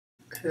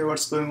Hey,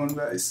 what's going on,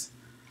 guys?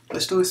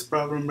 Let's do this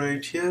problem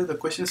right here. The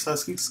question is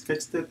asking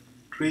sketch the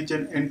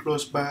region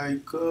enclosed by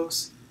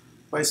curves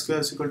y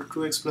square is equal to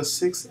 2x plus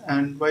 6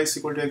 and y is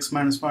equal to x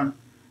minus 1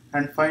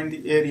 and find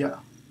the area,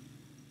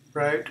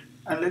 right?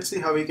 And let's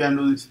see how we can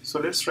do this. So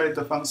let's write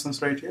the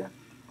functions right here.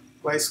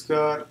 Y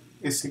square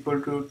is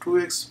equal to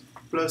 2x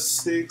plus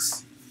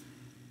 6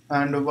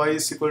 and y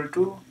is equal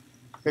to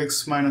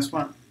x minus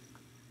 1,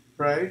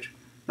 right?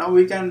 Now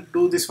we can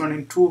do this one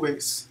in two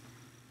ways.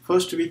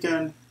 First, we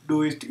can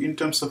do it in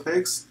terms of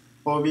x,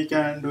 or we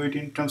can do it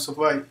in terms of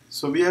y.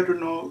 So we have to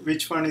know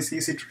which one is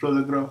easy to draw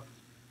the graph.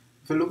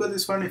 If you look at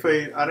this one, if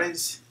I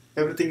arrange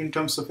everything in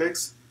terms of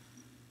x,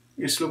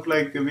 it looks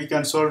like we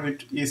can solve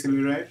it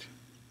easily, right?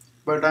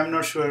 But I'm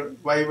not sure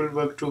y will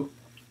work too.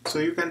 So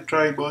you can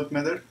try both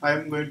methods.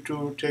 I'm going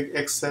to take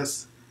x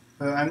as,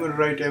 I'm going to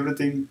write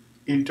everything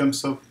in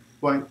terms of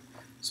y.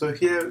 So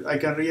here I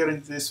can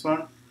rearrange this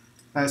one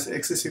as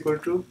x is equal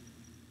to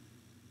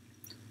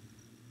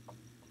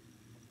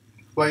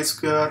y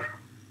square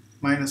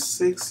minus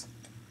 6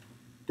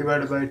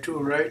 divided by 2,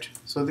 right?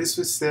 So this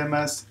is same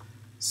as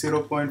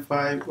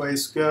 0.5 y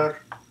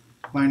square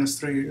minus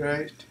 3,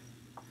 right?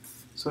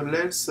 So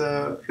let's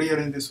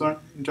rearrange this one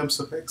in terms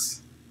of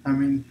x. I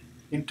mean,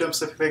 in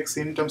terms of x,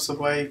 in terms of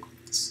y,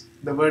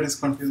 the word is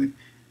confusing.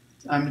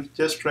 I'm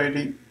just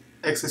writing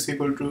x is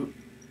equal to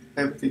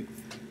everything.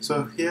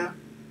 So here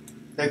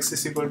x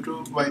is equal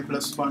to y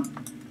plus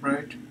 1,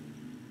 right?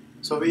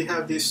 So we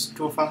have these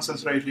two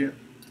functions right here.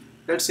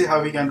 Let's see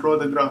how we can draw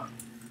the graph.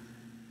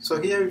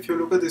 So here, if you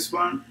look at this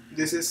one,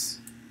 this is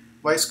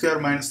y square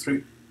minus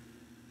 3.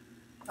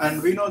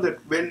 And we know that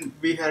when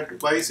we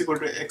had y is equal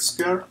to x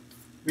square,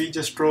 we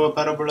just draw a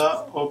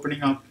parabola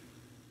opening up,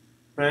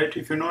 right?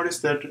 If you notice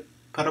that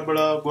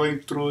parabola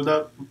going through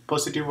the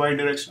positive y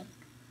direction.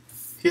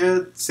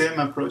 Here, same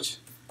approach.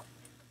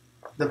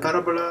 The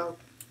parabola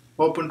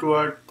open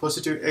toward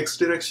positive x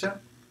direction,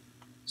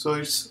 so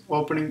it's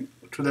opening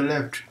to the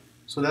left.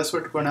 So that's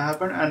what's going to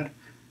happen. And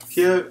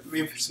here,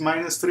 if it's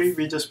minus 3,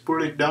 we just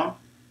pull it down.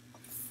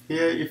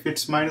 Here, if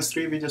it's minus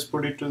 3, we just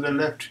put it to the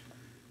left.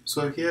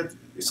 So here,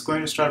 it's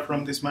going to start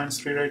from this minus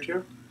 3 right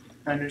here,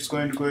 and it's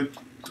going to go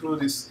through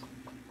this.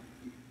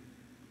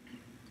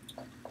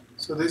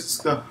 So this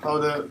is how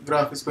the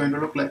graph is going to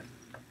look like.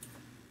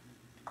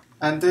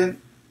 And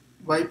then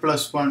y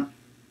plus 1.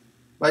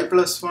 Y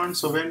plus 1,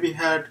 so when we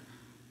had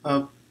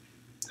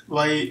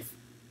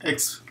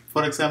x,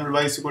 for example,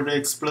 y is equal to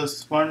x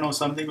plus 1 or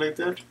something like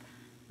that,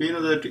 we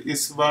know that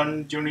it's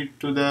one unit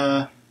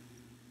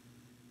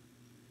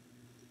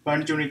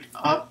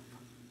up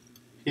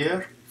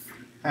here,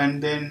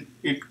 and then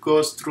it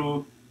goes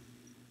through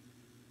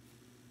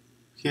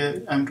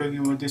here. I'm talking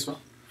about this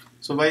one.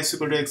 So y is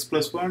equal to x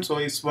plus 1, so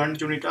it's one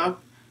unit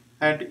up,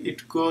 and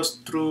it goes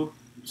through.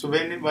 So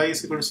when y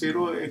is equal to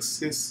 0,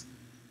 x is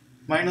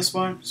minus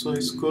 1, so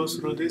it goes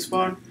through this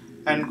one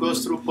and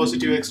goes through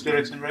positive x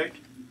direction, right?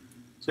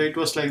 So it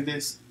was like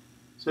this.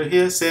 So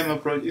here, same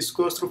approach. It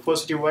goes through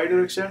positive y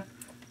direction,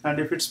 and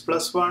if it's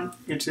plus 1,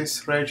 it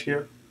is right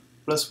here,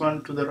 plus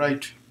 1 to the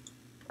right.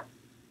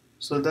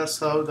 So that's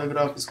how the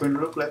graph is going to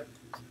look like.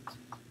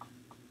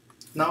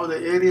 Now the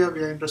area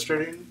we are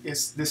interested in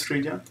is this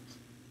region,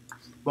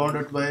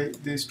 bounded by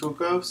these two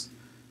curves.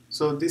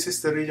 So this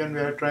is the region we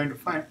are trying to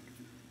find.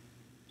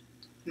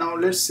 Now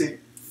let's see.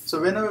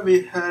 So whenever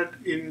we had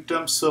in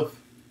terms of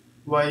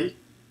y,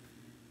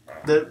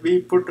 that we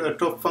put a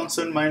top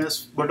function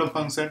minus bottom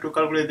function to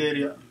calculate the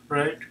area,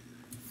 right?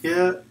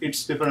 Here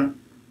it's different.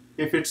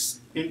 If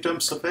it's in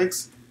terms of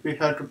x, we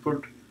have to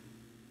put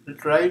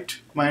right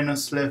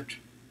minus left.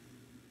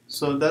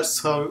 So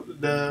that's how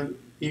the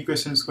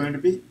equation is going to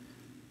be.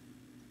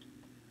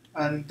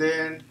 And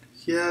then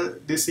here,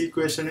 this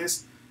equation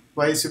is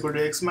y is equal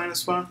to x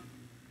minus 1.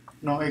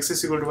 No, x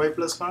is equal to y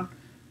plus 1.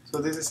 So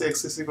this is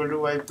x is equal to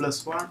y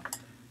plus 1.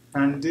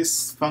 And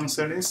this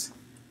function is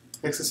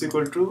x is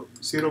equal to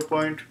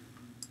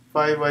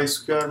 0.5 y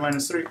square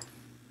minus 3.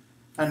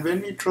 And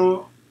when we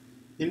draw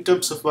in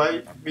terms of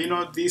y, we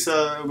know these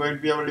are going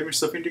to be our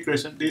limits of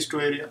integration, these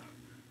two areas.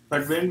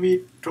 But when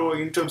we draw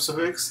in terms of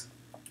x,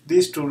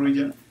 these two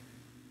regions,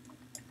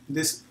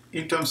 this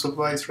in terms of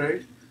y,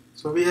 right?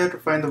 So we have to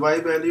find the y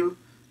value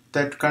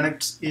that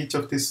connects each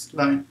of this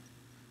line.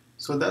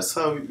 So that's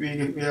how we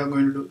are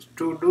going to do.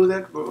 To do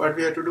that, what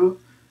we have to do,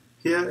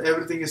 here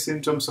everything is in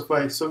terms of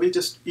y. So we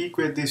just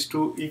equate these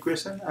two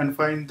equations and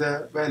find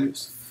the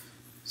values.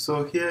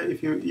 So here,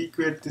 if you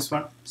equate this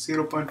one,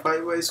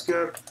 0.5 y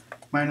square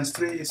minus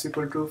 3 is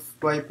equal to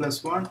y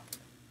plus 1.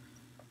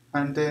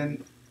 And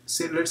then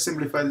let's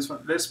simplify this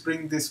one. Let's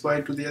bring this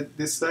y to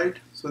this side.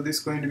 So this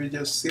is going to be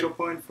just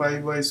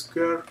 0.5 y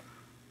square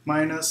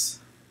minus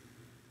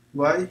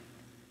y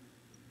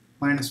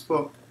minus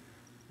 4,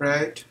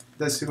 right?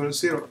 That's equal to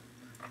 0.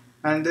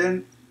 And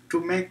then to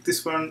make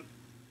this one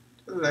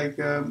like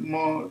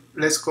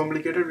less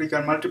complicated, we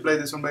can multiply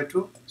this one by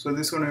 2. So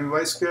this is going to be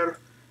y square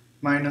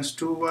minus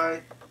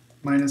 2y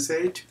minus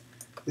 8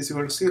 is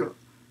equal to 0.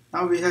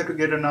 Now we have to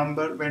get a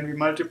number. When we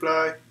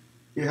multiply,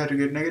 we have to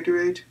get negative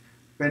 8.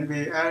 when we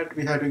add,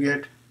 we have to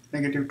get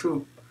negative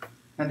 2.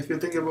 And if you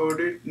think about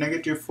it,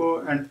 negative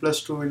 4 and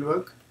plus 2 will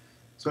work.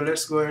 So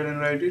let's go ahead and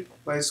write it.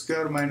 Y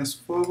square minus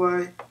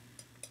 4y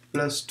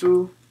plus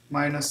 2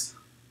 minus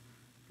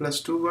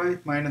plus 2y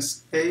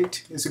minus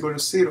 8 is equal to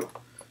 0.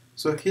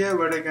 So here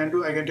what I can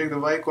do, I can take the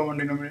y common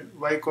denominator,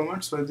 y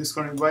common, so this is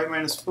going to be y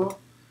minus 4,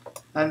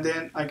 and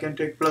then I can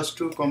take plus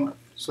 2 common,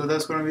 so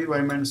that's going to be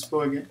y minus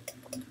 4 again.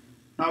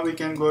 Now we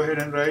can go ahead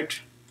and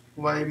write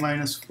y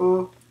minus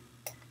 4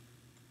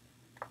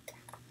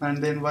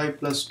 and then y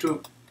plus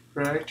 2,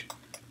 right?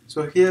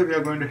 So here we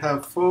are going to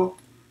have 4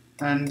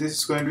 and this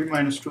is going to be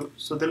minus 2.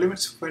 So the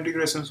limits of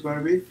integration is going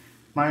to be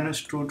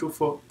minus 2 to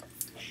 4.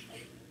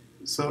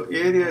 So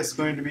area is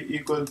going to be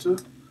equal to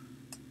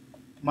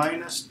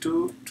minus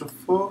 2 to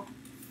 4,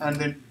 and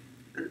then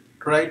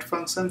right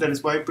function, that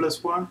is y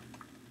plus 1,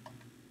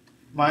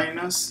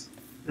 minus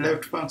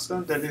left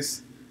function, that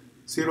is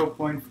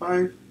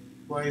 0.5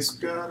 y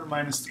square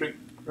minus 3,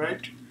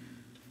 right?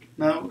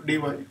 Now dy,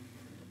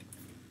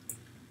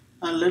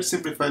 and let's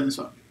simplify this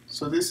one.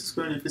 So this is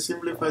going to, if you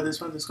simplify this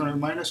one, this is going to be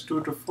minus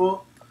 2 to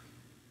 4.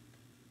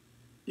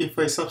 If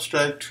I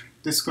subtract,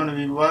 this is going to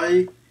be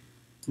y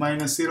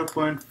minus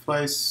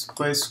 0.5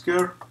 y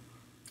square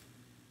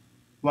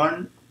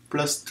 1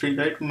 plus 3,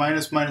 right?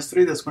 Minus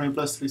 3, that's going to be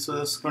plus 3, so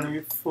that's going to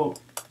be 4.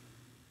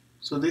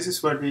 So this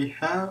is what we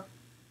have,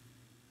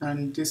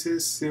 and this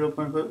is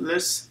 0.5.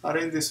 Let's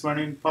arrange this one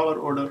in power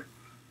order.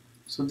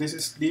 So this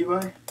is dy,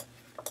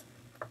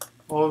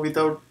 or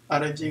without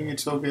arranging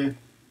it's okay,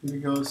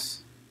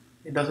 because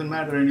it doesn't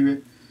matter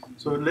anyway.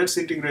 So let's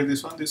integrate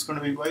this one. This is going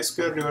to be y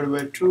square divided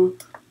by 2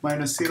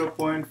 minus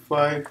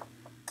 0.5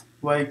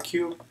 y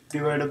cube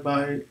divided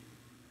by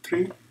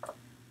 3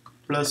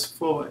 plus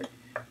 4y,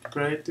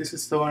 right? This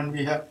is the one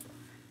we have.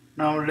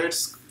 Now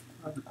let's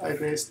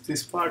erase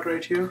this part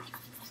right here.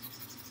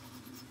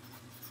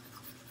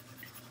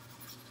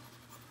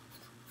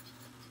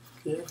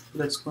 Okay,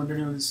 let's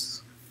continue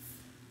this.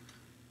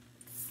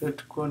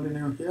 Let's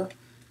continue here.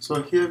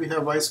 So here we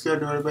have y square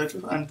divided by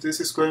 2, and this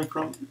is going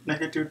from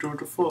negative 2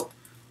 to 4.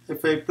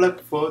 If I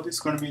plug 4, this is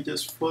going to be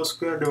just 4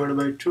 square divided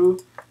by 2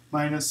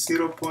 minus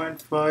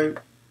 0.5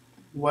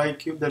 y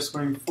cube, that's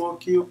going to be 4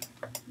 cube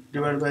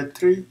divided by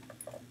 3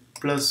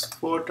 plus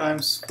 4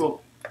 times 4,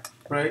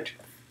 right?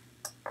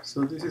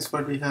 So this is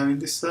what we have in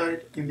this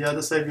side. In the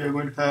other side we are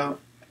going to have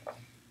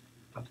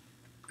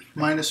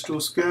minus 2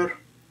 square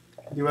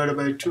divided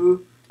by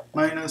 2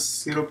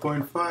 minus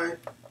 0.5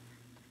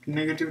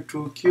 negative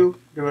 2 cube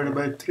divided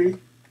by 3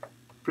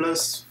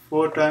 plus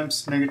 4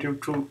 times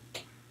negative 2.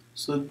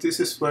 So this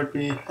is what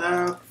we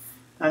have,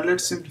 and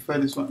let's simplify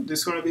this one. This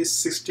is going to be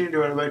 16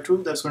 divided by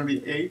 2, that's going to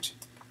be 8,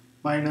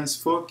 minus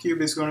 4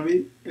 cube is going to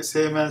be the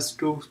same as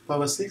 2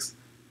 power 6,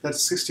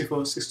 that's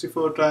 64.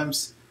 64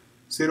 times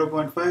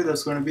 0.5,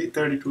 that's going to be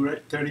 32,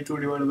 right? 32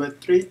 divided by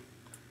 3,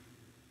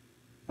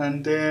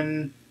 and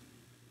then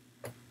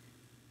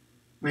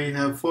we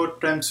have 4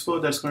 times 4,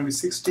 that's going to be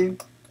 16.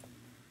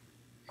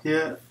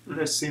 Here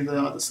let's see the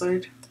other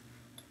side.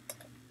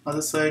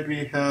 Other side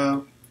we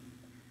have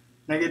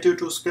negative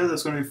 2 square,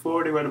 that's going to be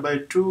 4 divided by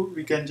 2,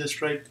 we can just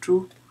write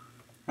 2,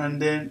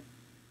 and then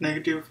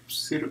negative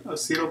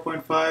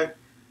 0.5,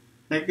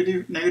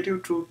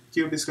 negative 2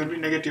 cube is going to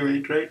be negative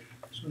 8, right?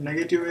 So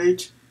negative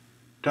 8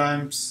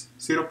 times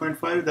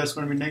 0.5, that's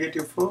going to be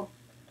negative 4,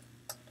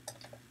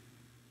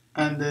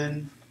 and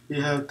then we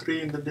have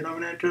 3 in the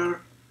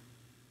denominator.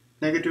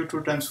 Negative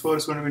 2 times 4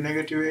 is going to be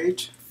negative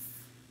 8,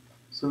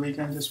 so we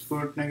can just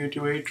put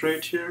negative 8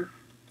 right here,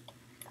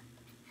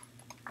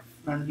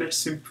 and let's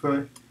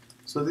simplify.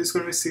 So this is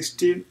going to be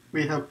 16,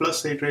 we have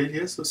plus 8 right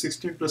here, so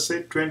 16 plus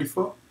 8,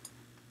 24.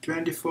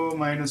 24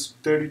 minus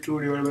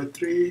 32 divided by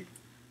 3,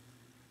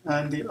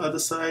 and the other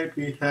side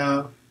we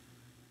have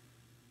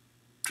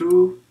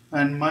 2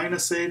 and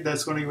minus 8,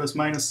 that's going to give us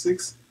minus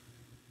 6.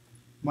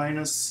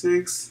 Minus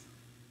 6,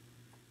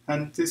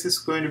 and this is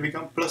going to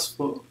become plus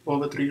 4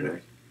 over 3,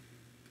 right?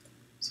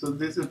 So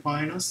this is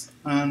minus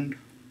and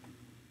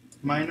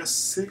minus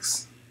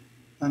 6,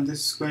 and this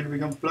is going to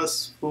become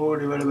plus 4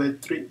 divided by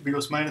 3,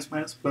 because minus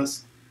minus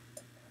plus.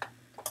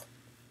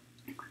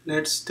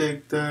 Let's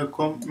take the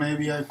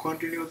maybe I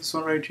continue this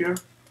one right here,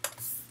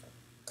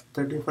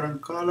 the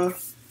different color.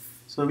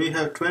 So we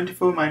have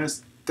 24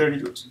 minus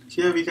 32.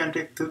 Here we can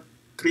take the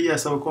 3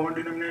 as our common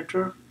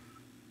denominator.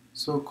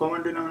 So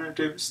common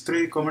denominator is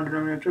 3, common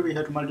denominator, we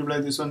have to multiply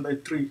this one by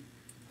 3.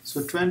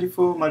 So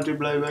 24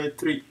 multiplied by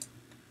 3.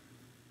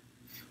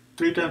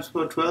 3 times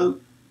 4, 12,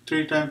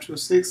 3 times 2,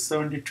 6,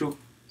 72.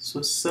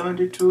 So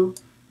 72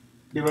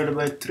 divided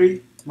by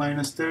 3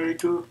 minus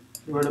 32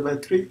 divided by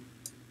 3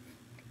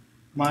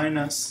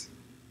 minus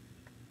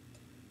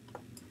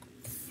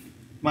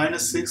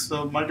 6,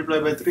 so multiply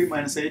by 3,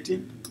 minus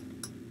 18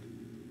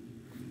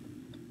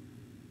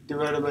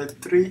 divided by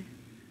 3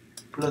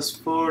 plus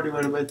 4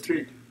 divided by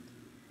 3,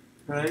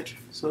 right?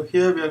 So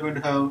here we are going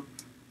to have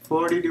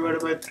 40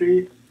 divided by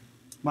 3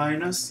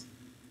 minus,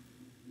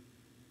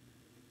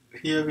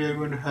 here we are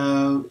going to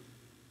have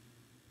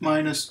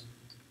minus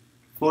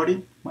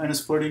 40,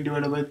 minus 14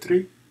 divided by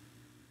 3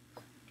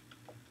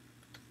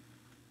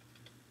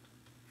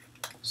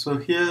 So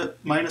here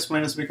minus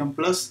minus become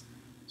plus.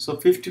 So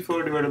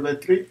 54 divided by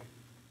 3,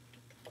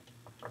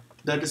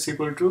 that is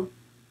equal to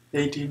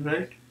 18,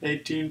 right?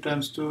 18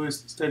 times 2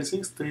 is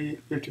 36, 3,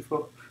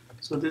 54.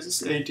 So this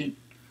is 18.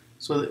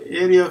 So the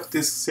area of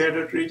this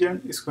shaded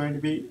region is going to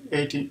be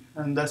 18,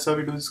 and that's how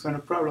we do this kind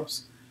of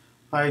problems.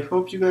 I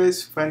hope you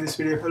guys find this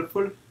video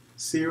helpful.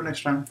 See you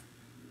next time.